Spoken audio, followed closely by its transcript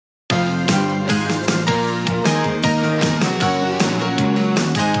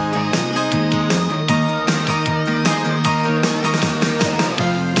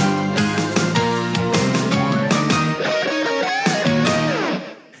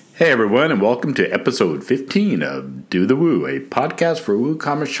Hey everyone, and welcome to episode 15 of Do the Woo, a podcast for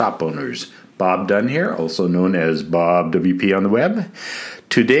WooCommerce shop owners. Bob Dunn here, also known as Bob WP on the web.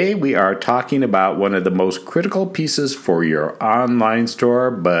 Today we are talking about one of the most critical pieces for your online store,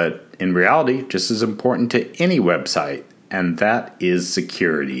 but in reality just as important to any website, and that is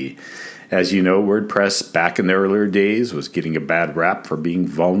security. As you know, WordPress back in the earlier days was getting a bad rap for being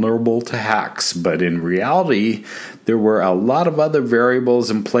vulnerable to hacks, but in reality, there were a lot of other variables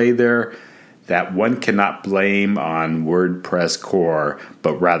in play there that one cannot blame on WordPress core,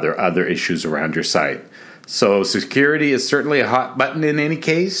 but rather other issues around your site. So security is certainly a hot button in any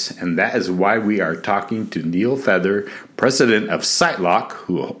case, and that is why we are talking to Neil Feather, president of SiteLock,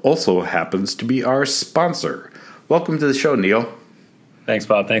 who also happens to be our sponsor. Welcome to the show, Neil. Thanks,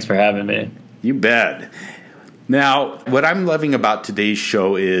 Bob. Thanks for having me. You bet. Now, what I'm loving about today's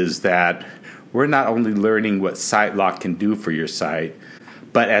show is that we're not only learning what SiteLock can do for your site,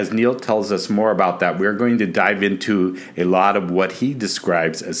 but as Neil tells us more about that, we're going to dive into a lot of what he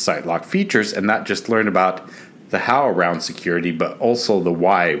describes as SiteLock features and not just learn about the how around security, but also the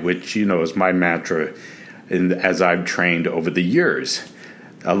why, which, you know, is my mantra as I've trained over the years.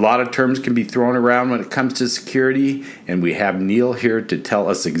 A lot of terms can be thrown around when it comes to security, and we have Neil here to tell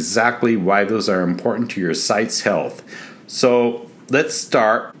us exactly why those are important to your site's health. So let's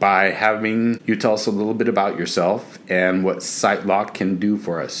start by having you tell us a little bit about yourself and what SiteLock can do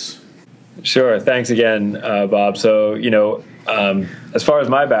for us. Sure. Thanks again, Bob. So, as far as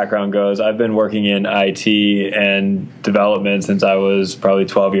my background goes, I've been working in IT and development since I was probably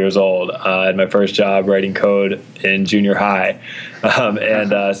 12 years old. I had my first job writing code in junior high.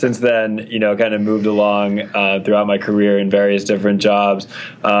 Since then, kind of moved along throughout my career in various different jobs,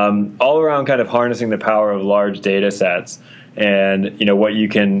 all around kind of harnessing the power of large data sets and, what you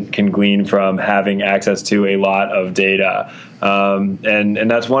can glean from having access to a lot of data. And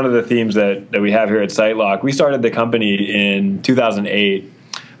that's one of the themes that we have here at SiteLock. We started the company in 2008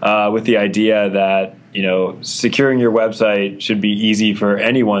 with the idea that, securing your website should be easy for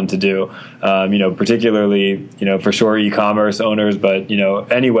anyone to do, particularly, for sure eCommerce owners, but,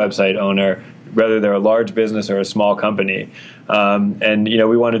 any website owner, whether they're a large business or a small company.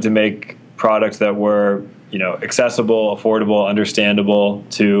 We wanted to make products that were accessible, affordable, understandable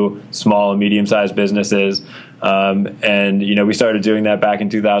to small and medium-sized businesses. We started doing that back in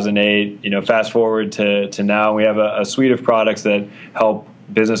 2008. Fast forward to now, we have a suite of products that help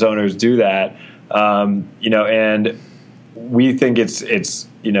business owners do that. And we think it's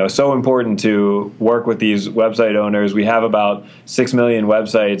so important to work with these website owners. We have about 6 million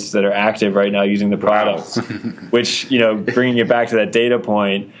websites that are active right now using the products, which, bringing it back to that data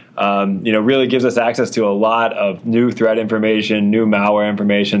point, really gives us access to a lot of new threat information, new malware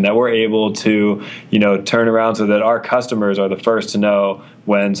information that we're able to, turn around so that our customers are the first to know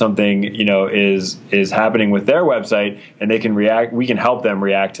when something, is happening with their website, and they can react. We can help them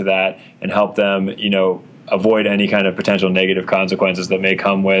react to that and help them, avoid any kind of potential negative consequences that may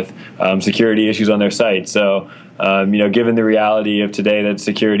come with security issues on their site. So, given the reality of today that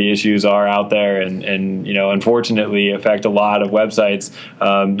security issues are out there and unfortunately affect a lot of websites,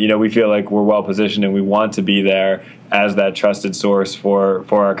 we feel like we're well positioned and we want to be there as that trusted source for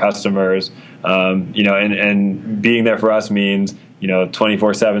our customers. And being there for us means,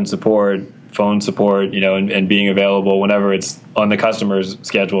 24/7 support, phone support, and being available whenever it's on the customer's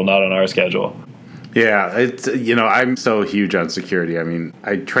schedule, not on our schedule. Yeah, it's I'm so huge on security. I mean,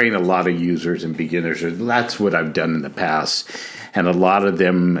 I train a lot of users and beginners. That's what I've done in the past. And a lot of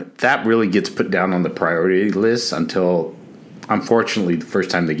them, that really gets put down on the priority list until, unfortunately, the first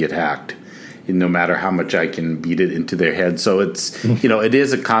time they get hacked, no matter how much I can beat it into their head. So it's, it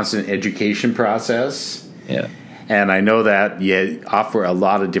is a constant education process. Yeah. And I know that you offer a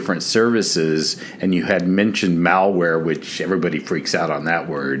lot of different services, and you had mentioned malware, which everybody freaks out on that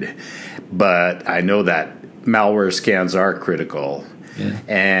word. But I know that malware scans are critical. Yeah.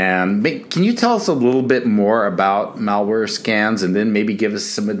 And can you tell us a little bit more about malware scans, and then maybe give us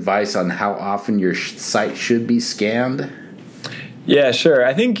some advice on how often your site should be scanned? Yeah, sure.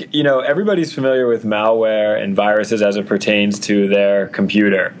 I think, everybody's familiar with malware and viruses as it pertains to their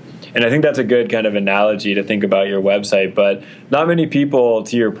computer. And I think that's a good kind of analogy to think about your website. But not many people,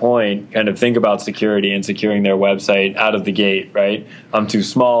 to your point, kind of think about security and securing their website out of the gate, right? I'm too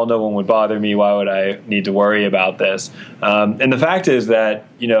small. No one would bother me. Why would I need to worry about this? And the fact is that,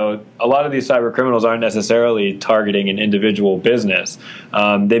 a lot of these cyber criminals aren't necessarily targeting an individual business.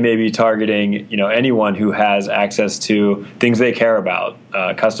 They may be targeting, anyone who has access to things they care about,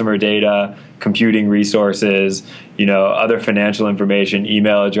 customer data, computing resources, other financial information,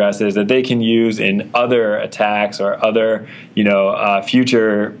 email addresses that they can use in other attacks or other,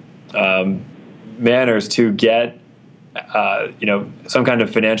 future manners to get some kind of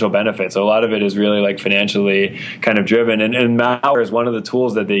financial benefit. So a lot of it is really like financially kind of driven, and malware is one of the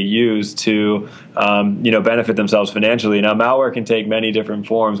tools that they use to benefit themselves financially. Now, malware can take many different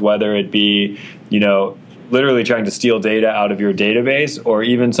forms, whether it be literally trying to steal data out of your database, or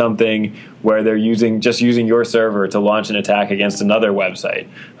even something where they're using your server to launch an attack against another website.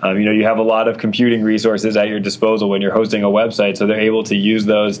 You have a lot of computing resources at your disposal when you're hosting a website, so they're able to use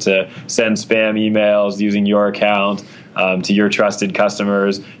those to send spam emails using your account to your trusted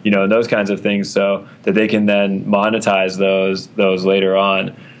customers, and those kinds of things, so that they can then monetize those later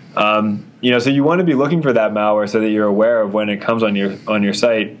on. So you want to be looking for that malware so that you're aware of when it comes on your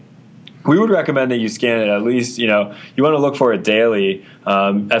site. We would recommend that you scan it at least, you want to look for it daily.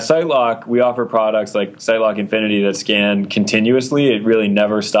 At SiteLock, we offer products like SiteLock Infinity that scan continuously. It really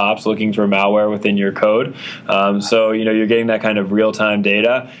never stops looking for malware within your code. So, you're getting that kind of real-time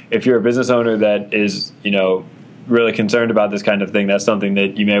data. If you're a business owner that is, really concerned about this kind of thing, that's something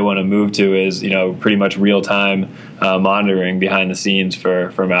that you may want to move to, is pretty much real-time monitoring behind the scenes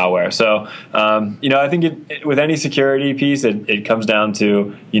for malware. So I think with any security piece, it comes down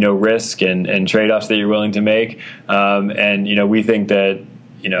to risk and trade-offs that you're willing to make, and we think that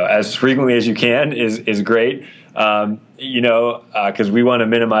as frequently as you can is great, because we want to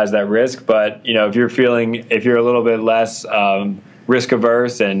minimize that risk. But if you're a little bit less risk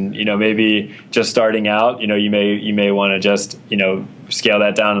averse, and maybe just starting out, you may want to just scale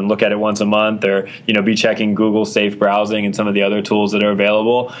that down and look at it once a month, or be checking Google Safe Browsing and some of the other tools that are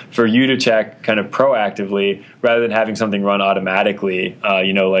available for you to check kind of proactively, rather than having something run automatically,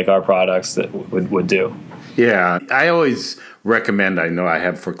 like our products that would do. Yeah, I always recommend, I know I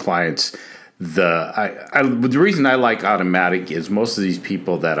have for clients, the reason I like automatic is most of these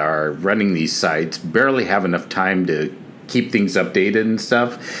people that are running these sites barely have enough time to keep things updated and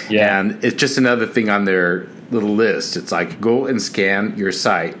stuff. Yeah. And it's just another thing on their little list. It's like, go and scan your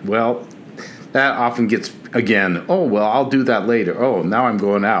site. Well, that often gets, again, I'll do that later. Oh, now I'm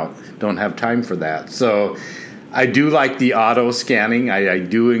going out. Don't have time for that. So I do like the auto scanning. I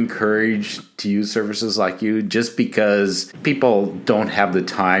do encourage to use services like you, just because people don't have the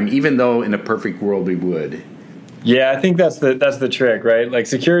time, even though in a perfect world we would. Yeah, I think that's the trick, right? Like,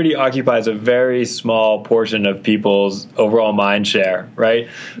 security occupies a very small portion of people's overall mind share, right?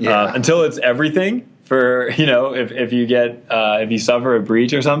 Yeah. Until it's everything for, if you suffer a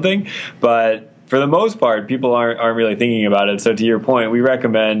breach or something. But for the most part, people aren't really thinking about it. So to your point, we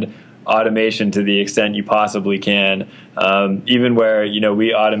recommend automation to the extent you possibly can, even where we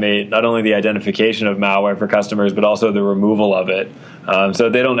automate not only the identification of malware for customers, but also the removal of it, so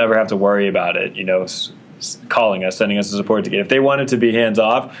they don't ever have to worry about it, calling us, sending us a support ticket. If they want it to be hands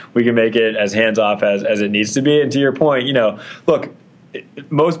off, we can make it as hands off as it needs to be. And to your point, look,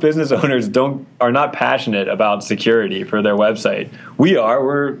 most business owners are not passionate about security for their website.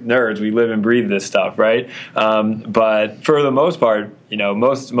 We're nerds. We live and breathe this stuff, right? But for the most part,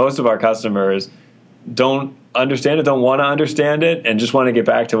 most of our customers don't understand it, don't want to understand it, and just want to get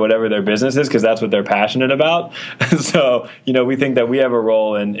back to whatever their business is, because that's what they're passionate about. So, we think that we have a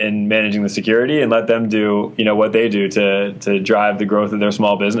role in managing the security, and let them do, what they do to drive the growth of their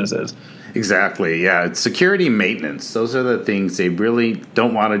small businesses. Exactly. Yeah. It's security maintenance. Those are the things they really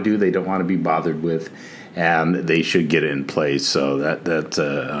don't want to do. They don't want to be bothered with, and they should get it in place. So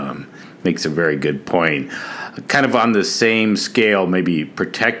that makes a very good point. Kind of on the same scale, maybe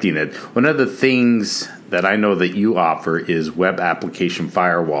protecting it. One of the things that I know that you offer is web application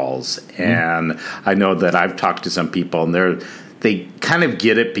firewalls. And I know that I've talked to some people, and they kind of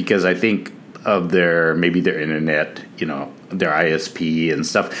get it because I think of their internet, their ISP and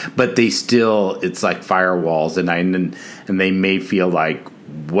stuff, but they still, it's like firewalls, and they may feel like,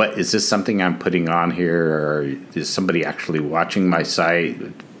 what is this, something I'm putting on here, or is somebody actually watching my site?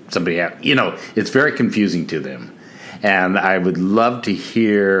 It's very confusing to them. And I would love to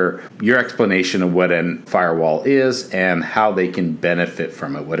hear your explanation of what a firewall is and how they can benefit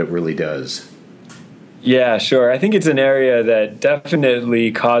from it, what it really does. Yeah, sure. I think it's an area that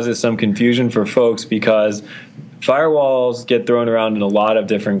definitely causes some confusion for folks, because firewalls get thrown around in a lot of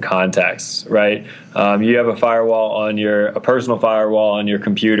different contexts, right? You have a personal firewall on your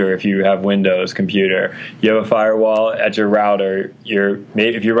computer if you have Windows computer. You have a firewall at your router.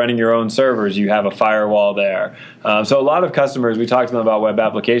 If you're running your own servers, you have a firewall there. So a lot of customers, we talk to them about web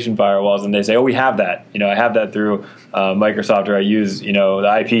application firewalls, and they say, we have that. I have that through Microsoft, or I use,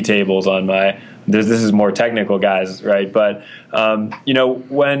 the IP tables on my... This is more technical, guys, right? But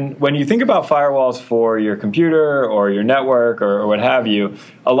when you think about firewalls for your computer or your network or what have you,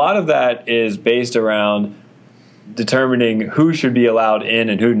 a lot of that is based around determining who should be allowed in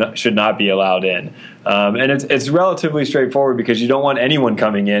and who should not be allowed in. And it's relatively straightforward because you don't want anyone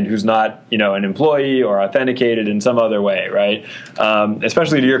coming in who's not, an employee or authenticated in some other way, right?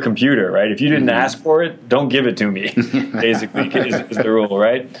 Especially to your computer, right? If you didn't ask for it, don't give it to me, basically, is the rule,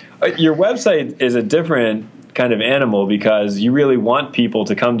 right? Your website is a different kind of animal because you really want people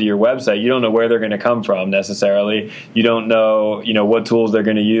to come to your website. You don't know where they're going to come from necessarily. You don't know, what tools they're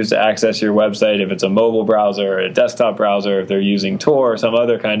going to use to access your website, if it's a mobile browser or a desktop browser, if they're using Tor or some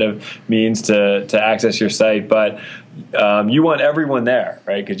other kind of means to access your site. But you want everyone there,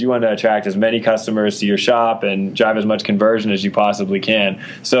 right? Because you want to attract as many customers to your shop and drive as much conversion as you possibly can.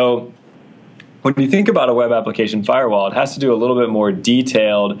 So when you think about a web application firewall, it has to do a little bit more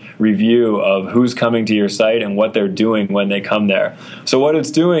detailed review of who's coming to your site and what they're doing when they come there. So what it's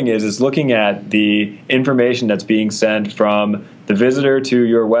doing is it's looking at the information that's being sent from the visitor to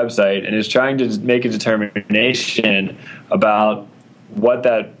your website and is trying to make a determination about what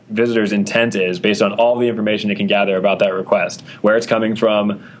that visitor's intent is based on all the information it can gather about that request, where it's coming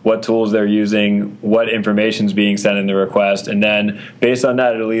from, what tools they're using, what information's being sent in the request, and then based on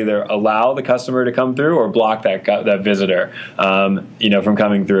that, it'll either allow the customer to come through or block that visitor, from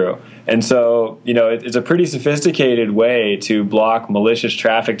coming through. And so, it's a pretty sophisticated way to block malicious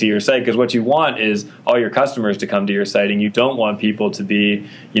traffic to your site, because what you want is all your customers to come to your site, and you don't want people to be,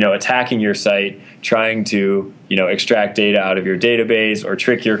 attacking your site, trying to, extract data out of your database or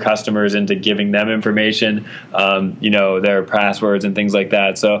trick your customers into giving them information, their passwords and things like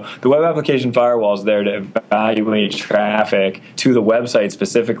that. So the web application firewall is there to evaluate traffic to the website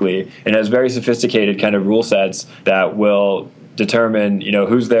specifically, and has very sophisticated kind of rule sets that will determine,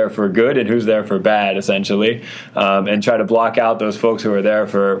 who's there for good and who's there for bad, essentially, and try to block out those folks who are there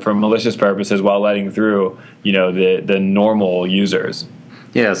for malicious purposes while letting through, the normal users.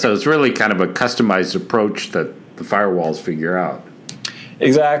 Yeah, so it's really kind of a customized approach that the firewalls figure out.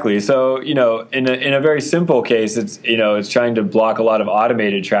 Exactly. So, in a very simple case, it's trying to block a lot of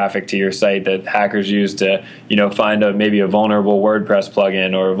automated traffic to your site that hackers use to, find maybe a vulnerable WordPress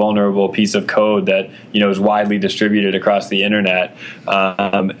plugin or a vulnerable piece of code that, is widely distributed across the internet.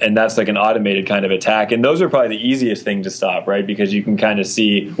 And that's like an automated kind of attack. And those are probably the easiest thing to stop, right? Because you can kind of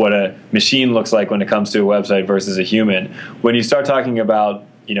see what a machine looks like when it comes to a website versus a human. When you start talking about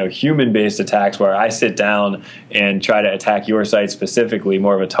human-based attacks where I sit down and try to attack your site specifically,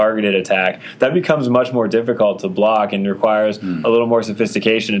 more of a targeted attack, that becomes much more difficult to block and requires a little more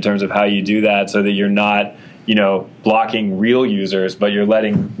sophistication in terms of how you do that so that you're not, blocking real users, but you're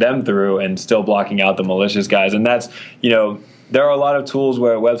letting them through and still blocking out the malicious guys. And that's, there are a lot of tools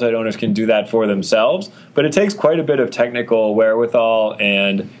where website owners can do that for themselves, but it takes quite a bit of technical wherewithal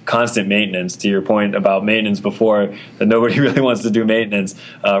and constant maintenance. To your point about maintenance before, that nobody really wants to do maintenance.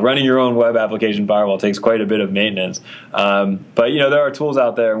 Running your own web application firewall takes quite a bit of maintenance. But, there are tools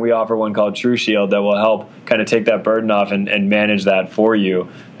out there, and we offer one called TrueShield that will help kind of take that burden off and manage that for you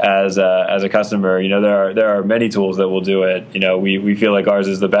as a customer. There are many tools that will do it. We feel like ours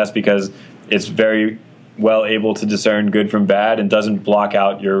is the best because it's very well able to discern good from bad and doesn't block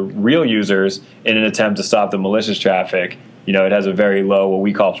out your real users in an attempt to stop the malicious traffic. It has a very low, what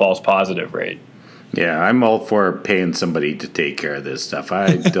we call false positive rate. Yeah, I'm all for paying somebody to take care of this stuff.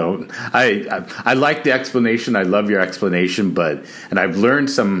 I don't. I like the explanation. I love your explanation, and I've learned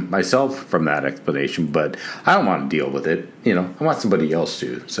some myself from that explanation. But I don't want to deal with it. I want somebody else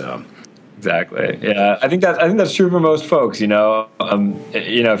to. So. Exactly. Yeah, I think that's true for most folks. If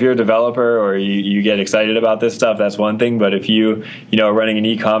you're a developer or you get excited about this stuff, that's one thing. But if you are running an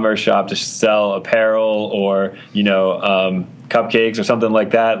e-commerce shop to sell apparel or cupcakes or something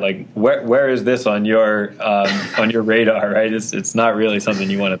like that, like where is this on your radar? Right? It's not really something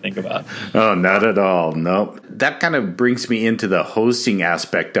you want to think about. Oh, not at all. No. That kind of brings me into the hosting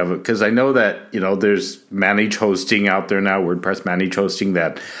aspect of it, because I know that there's managed hosting out there now, WordPress managed hosting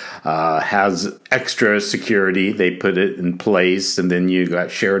that has extra security. They put it in place, and then you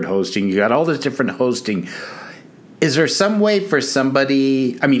got shared hosting. You got all this different hosting. Is there some way for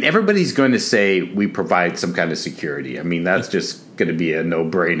somebody? I mean, everybody's going to say we provide some kind of security. I mean, that's just going to be a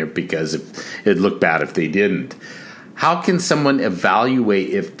no-brainer because it'd look bad if they didn't. How can someone evaluate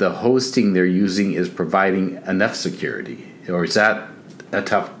if the hosting they're using is providing enough security, or is that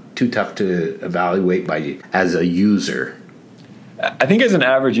too tough to evaluate as a user? I think as an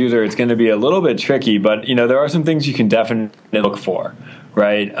average user, it's going to be a little bit tricky, but there are some things you can definitely look for,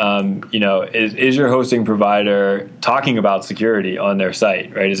 right? Is your hosting provider talking about security on their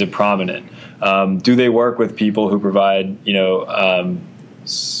site, right? Is it prominent? Do they work with people who provide,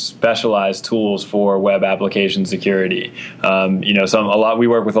 specialized tools for web application security. We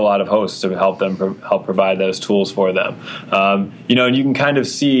work with a lot of hosts to help provide those tools for them. And you can kind of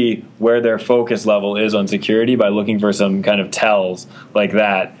see where their focus level is on security by looking for some kind of tells like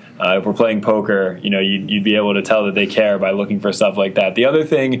that. If we're playing poker, you'd be able to tell that they care by looking for stuff like that. The other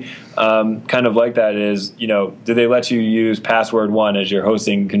thing kind of like that is, do they let you use password 1 as your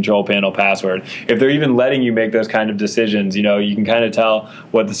hosting control panel password? If they're even letting you make those kind of decisions, you can kind of tell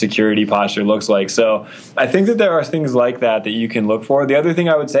what the security posture looks like. So I think that there are things like that you can look for. The other thing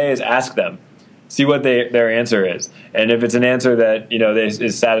I would say is ask them. See what their answer is. And if it's an answer that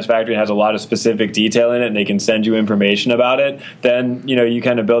is satisfactory and has a lot of specific detail in it and they can send you information about it, then you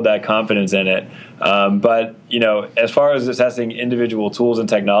kind of build that confidence in it. But as far as assessing individual tools and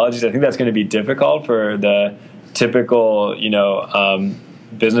technologies, I think that's going to be difficult for the typical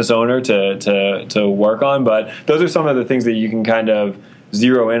business owner to work on. But those are some of the things that you can kind of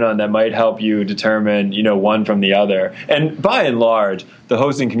zero in on that might help you determine, one from the other. And by and large, the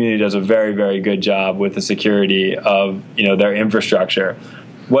hosting community does a very, very good job with the security of, their infrastructure.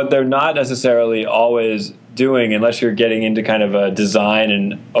 What they're not necessarily always doing, unless you're getting into kind of a design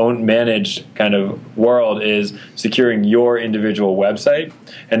and managed kind of world, is securing your individual website.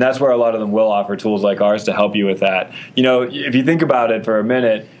 And that's where a lot of them will offer tools like ours to help you with that. If you think about it for a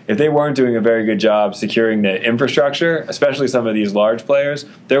minute, if they weren't doing a very good job securing the infrastructure, especially some of these large players,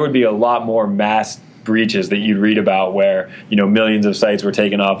 there would be a lot more mass breaches that you'd read about where millions of sites were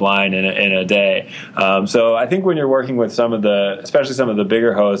taken offline in a day. So I think when you're working with especially some of the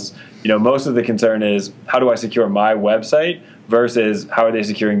bigger hosts, most of the concern is, how do I secure my website versus how are they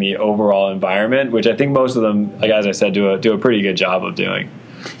securing the overall environment, which I think most of them, like as I said, do a pretty good job of doing.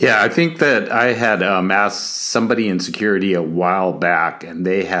 Yeah, I think that I had asked somebody in security a while back, and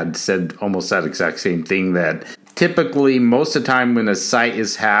they had said almost that exact same thing, that typically most of the time when a site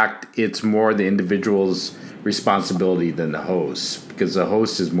is hacked, it's more the individual's responsibility than the host, because the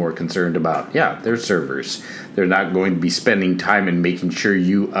host is more concerned about, their servers. They're not going to be spending time in making sure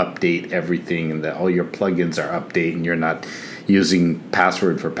you update everything and that all your plugins are updated and you're not using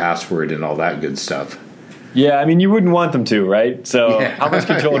password for password and all that good stuff. Yeah, I mean, you wouldn't want them to, right? So how much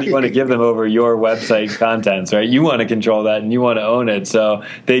control do you want to give them over your website contents, right? You want to control that and you want to own it. So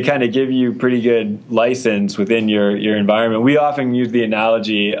they kind of give you pretty good license within your environment. We often use the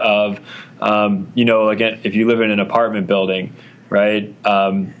analogy of, like if you live in an apartment building, right?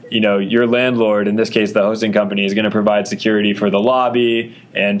 Your landlord, in this case, the hosting company, is going to provide security for the lobby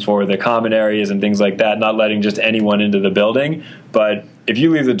and for the common areas and things like that, not letting just anyone into the building. But if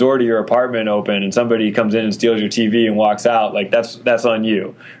you leave the door to your apartment open and somebody comes in and steals your TV and walks out, like that's on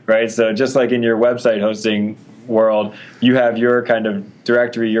you, right? So just like in your website hosting world, you have your kind of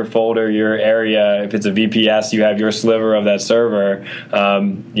directory, your folder, your area. If it's a VPS, you have your sliver of that server.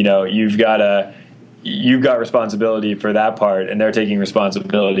 You've got responsibility for that part, and they're taking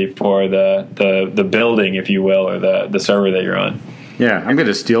responsibility for the building, if you will, or the server that you're on. Yeah, I'm going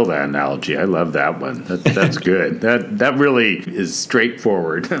to steal that analogy. I love that one. That's good. That really is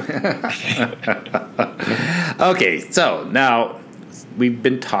straightforward. Okay, so now we've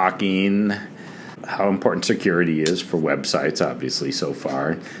been talking how important security is for websites, obviously, so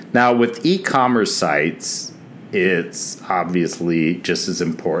far. Now, with e-commerce sites, it's obviously just as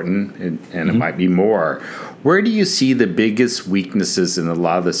important, and it might be more. Where do you see the biggest weaknesses in a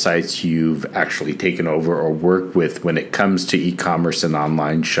lot of the sites you've actually taken over or worked with when it comes to e-commerce and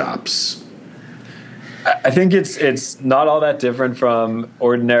online shops? I think it's not all that different from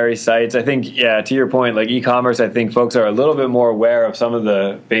ordinary sites. I think, to your point, like e-commerce, I think folks are a little bit more aware of some of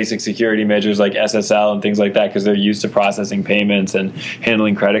the basic security measures like SSL and things like that because they're used to processing payments and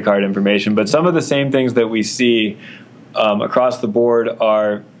handling credit card information. But some of the same things that we see across the board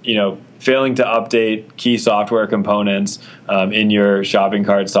are, failing to update key software components in your shopping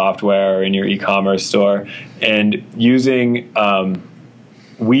cart software or in your e-commerce store, and using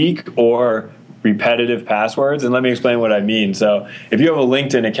weak or repetitive passwords. And let me explain what I mean. So if you have a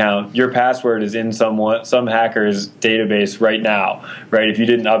LinkedIn account, your password is in some hacker's database right now, right? If you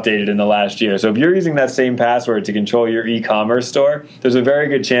didn't update it in the last year. So if you're using that same password to control your e-commerce store, there's a very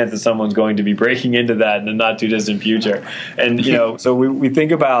good chance that someone's going to be breaking into that in the not too distant future. And, so we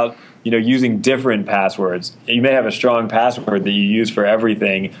think about, using different passwords. You may have a strong password that you use for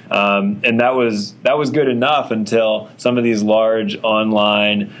everything, and that was good enough until some of these large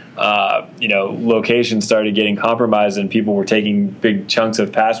online, locations started getting compromised, and people were taking big chunks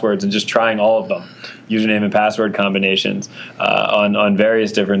of passwords and just trying all of them, username and password combinations on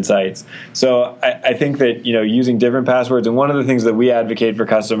various different sites. So I think that using different passwords, and one of the things that we advocate for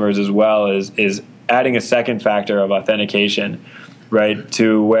customers as well is adding a second factor of authentication. right,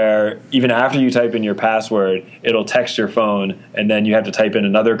 to where even after you type in your password, it'll text your phone, and then you have to type in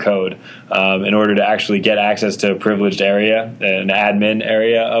another code in order to actually get access to a privileged area, an admin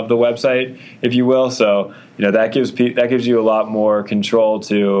area of the website, if you will. So, that gives you a lot more control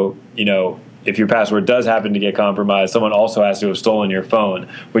to, if your password does happen to get compromised, someone also has to have stolen your phone,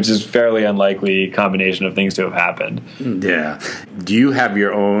 which is fairly unlikely combination of things to have happened. Yeah. Do you have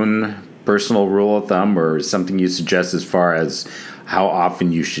your own personal rule of thumb or something you suggest as far as how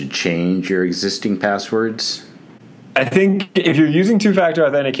often you should change your existing passwords? I think if you're using two-factor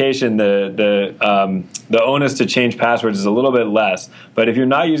authentication, the onus to change passwords is a little bit less. But if you're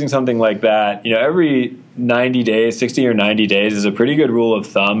not using something like that, every 90 days, 60 or 90 days is a pretty good rule of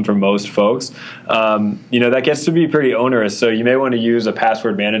thumb for most folks. That gets to be pretty onerous. So you may want to use a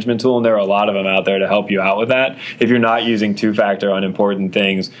password management tool, and there are a lot of them out there to help you out with that. If you're not using two-factor on important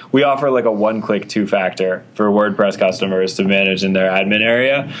things, we offer like a one-click two-factor for WordPress customers to manage in their admin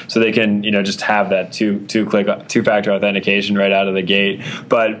area, so they can just have that two-factor authentication right out of the gate.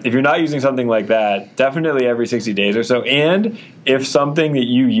 But if you're not using something like that, definitely every 60 days or so. And if something that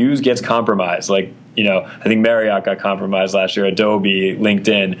you use gets compromised, like I think Marriott got compromised last year, Adobe,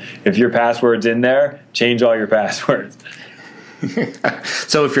 LinkedIn. If your password's in there, change all your passwords.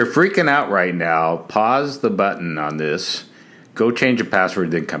 So if you're freaking out right now, pause the button on this, go change a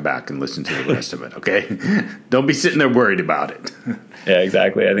password, then come back and listen to the rest of it, okay? Don't be sitting there worried about it. Yeah,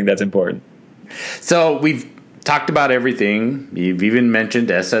 exactly. I think that's important. So we've talked about everything. You've even mentioned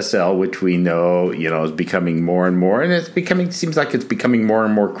SSL, which we know, is becoming more and more, and seems like it's becoming more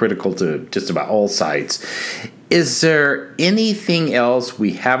and more critical to just about all sites. Is there anything else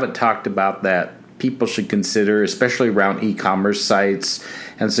we haven't talked about that people should consider, especially around e-commerce sites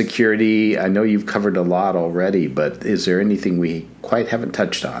and security? I know you've covered a lot already, but is there anything we quite haven't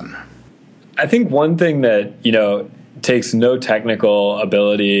touched on? I think one thing that, takes no technical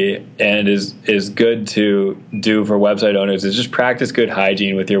ability and is good to do for website owners is just practice good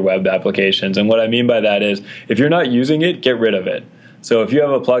hygiene with your web applications. And what I mean by that is, if you're not using it, get rid of it. So if you have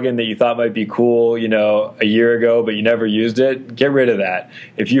a plugin that you thought might be cool, a year ago, but you never used it, get rid of that.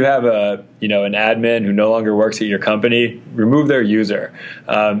 If you have an admin who no longer works at your company, remove their user.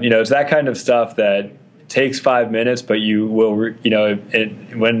 It's that kind of stuff that takes 5 minutes, but you will,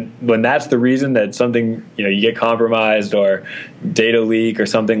 when that's the reason that something, you get compromised or data leak or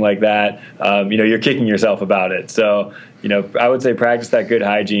something like that, you're kicking yourself about it. So, I would say practice that good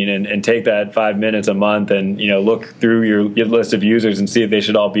hygiene and take that 5 minutes a month and, look through your list of users and see if they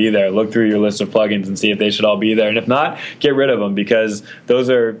should all be there. Look through your list of plugins and see if they should all be there. And if not, get rid of them, because those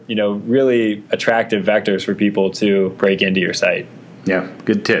are, really attractive vectors for people to break into your site. Yeah,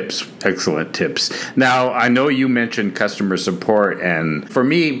 good tips. Excellent tips. Now, I know you mentioned customer support, and for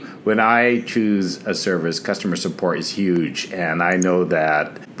me, when I choose a service, customer support is huge, and I know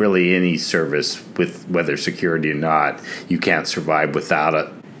that really any service, with whether security or not, you can't survive without it.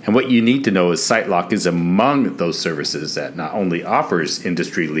 And what you need to know is SiteLock is among those services that not only offers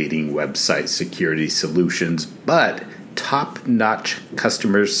industry-leading website security solutions, but top-notch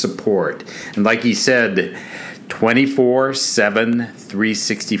customer support. And like you said, 24/7,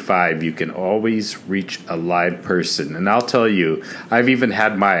 365, you can always reach a live person. And I'll tell you, I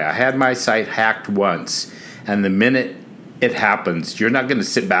had my site hacked once, and the minute it happens, you're not going to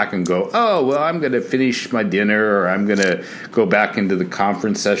sit back and go, oh, well, I'm going to finish my dinner, or I'm going to go back into the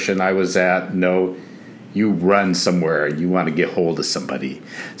conference session I was at. No, you run somewhere. You want to get hold of somebody.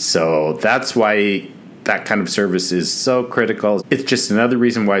 So that's why that kind of service is so critical. It's just another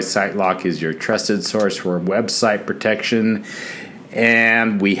reason why SiteLock is your trusted source for website protection.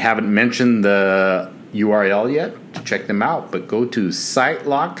 And we haven't mentioned the URL yet to check them out, but go to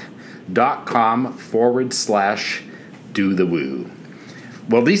sitelock.com/do-the-woo.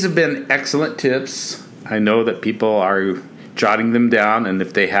 Well, these have been excellent tips. I know that people are jotting them down, and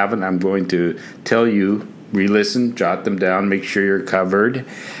if they haven't, I'm going to tell you, re-listen, jot them down, make sure you're covered.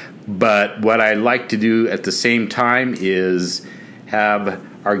 But what I like to do at the same time is have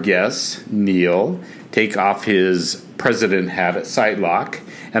our guest, Neil, take off his president hat at SiteLock.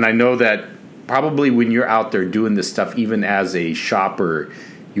 And I know that probably when you're out there doing this stuff, even as a shopper,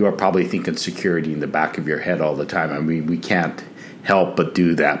 you are probably thinking security in the back of your head all the time. I mean, we can't help but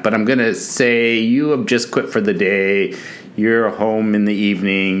do that. But I'm going to say you have just quit for the day. You're home in the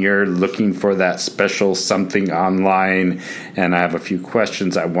evening, you're looking for that special something online, and I have a few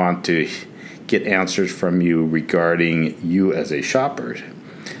questions I want to get answers from you regarding you as a shopper.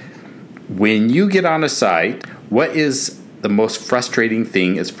 When you get on a site, what is the most frustrating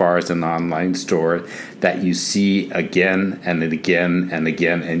thing as far as an online store that you see again and again and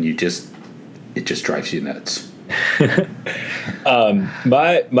again, and it just drives you nuts?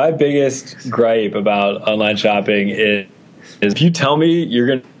 My biggest gripe about online shopping is if you tell me you're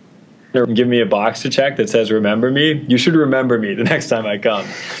going to give me a box to check that says remember me, you should remember me the next time I come.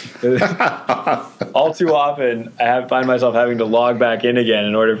 All too often, I find myself having to log back in again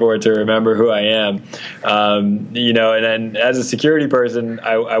in order for it to remember who I am. And then as a security person,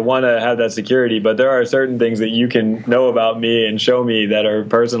 I want to have that security, but there are certain things that you can know about me and show me that are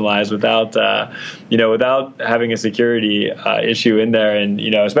personalized without having a security issue in there. And,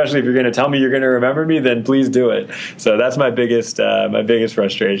 especially if you're going to tell me you're going to remember me, then please do it. So that's my biggest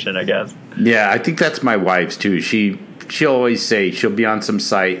frustration, I guess. Yeah, I think that's my wife's too. She'll always say, she'll be on some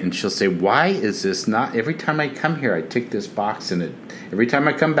site and she'll say, why is this not, every time I come here, I tick this box and every time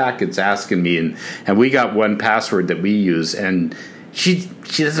I come back, it's asking me. And we got one password that we use and she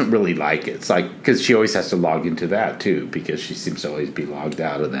doesn't really like it. It's like, because she always has to log into that too, because she seems to always be logged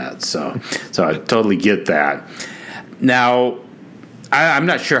out of that. So I totally get that. Now, I'm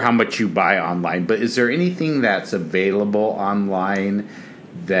not sure how much you buy online, but is there anything that's available online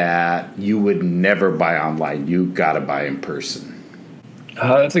that you would never buy online, you got to buy in person?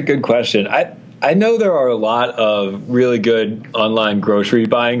 That's a good question. I know there are a lot of really good online grocery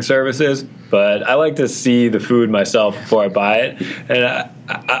buying services, but I like to see the food myself before I buy it. And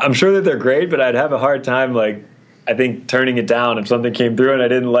I'm sure that they're great, but I'd have a hard time, I think, turning it down if something came through and I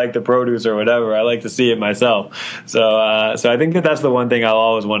didn't like the produce or whatever. I like to see it myself. So I think that's the one thing I'll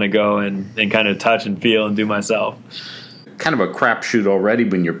always want to go and kind of touch and feel and do myself. Kind of a crapshoot already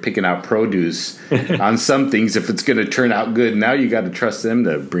when you're picking out produce on some things. If it's going to turn out good, now you got to trust them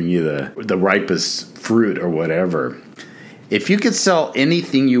to bring you the ripest fruit or whatever. If you could sell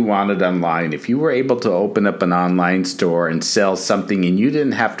anything you wanted online, if you were able to open up an online store and sell something and you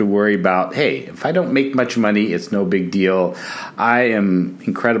didn't have to worry about, hey, if I don't make much money, it's no big deal. I am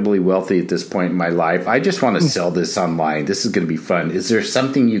incredibly wealthy at this point in my life. I just want to sell this online. This is going to be fun. Is there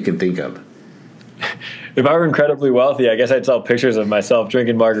something you can think of? If I were incredibly wealthy, I guess I'd sell pictures of myself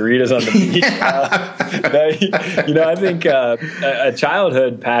drinking margaritas on the beach. I think a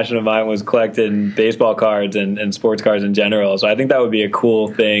childhood passion of mine was collecting baseball cards and sports cards in general. So I think that would be a cool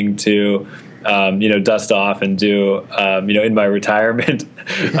thing to, dust off and do, in my retirement,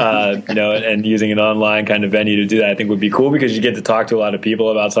 and using an online kind of venue to do that, I think would be cool because you get to talk to a lot of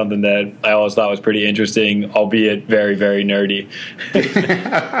people about something that I always thought was pretty interesting, albeit very, very nerdy.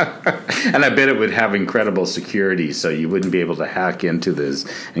 And I bet it would have incredible security, so you wouldn't be able to hack into this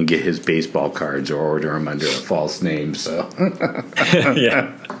and get his baseball cards or order them under a false name. So,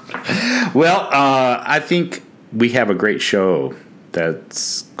 yeah. Well, I think we have a great show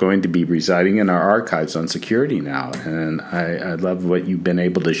that's going to be residing in our archives on security now. And I love what you've been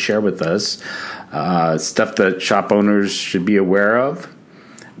able to share with us. Stuff that shop owners should be aware of.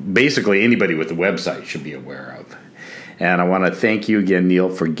 Basically, anybody with a website should be aware of. And I want to thank you again, Neil,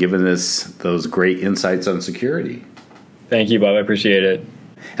 for giving us those great insights on security. Thank you, Bob. I appreciate it.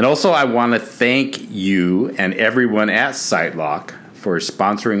 And also, I want to thank you and everyone at SiteLock for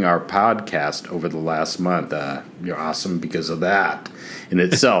sponsoring our podcast over the last month. You're awesome because of that in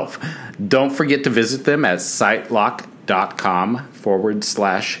itself. Don't forget to visit them at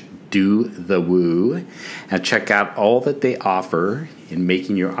sitelock.com/do-the-woo and check out all that they offer in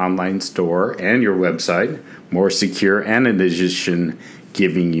making your online store and your website more secure and, in addition,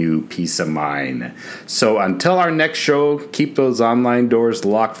 giving you peace of mind. So until our next show, keep those online doors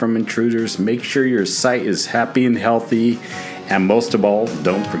locked from intruders. Make sure your site is happy and healthy. And most of all,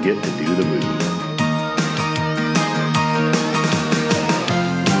 don't forget to do the woo.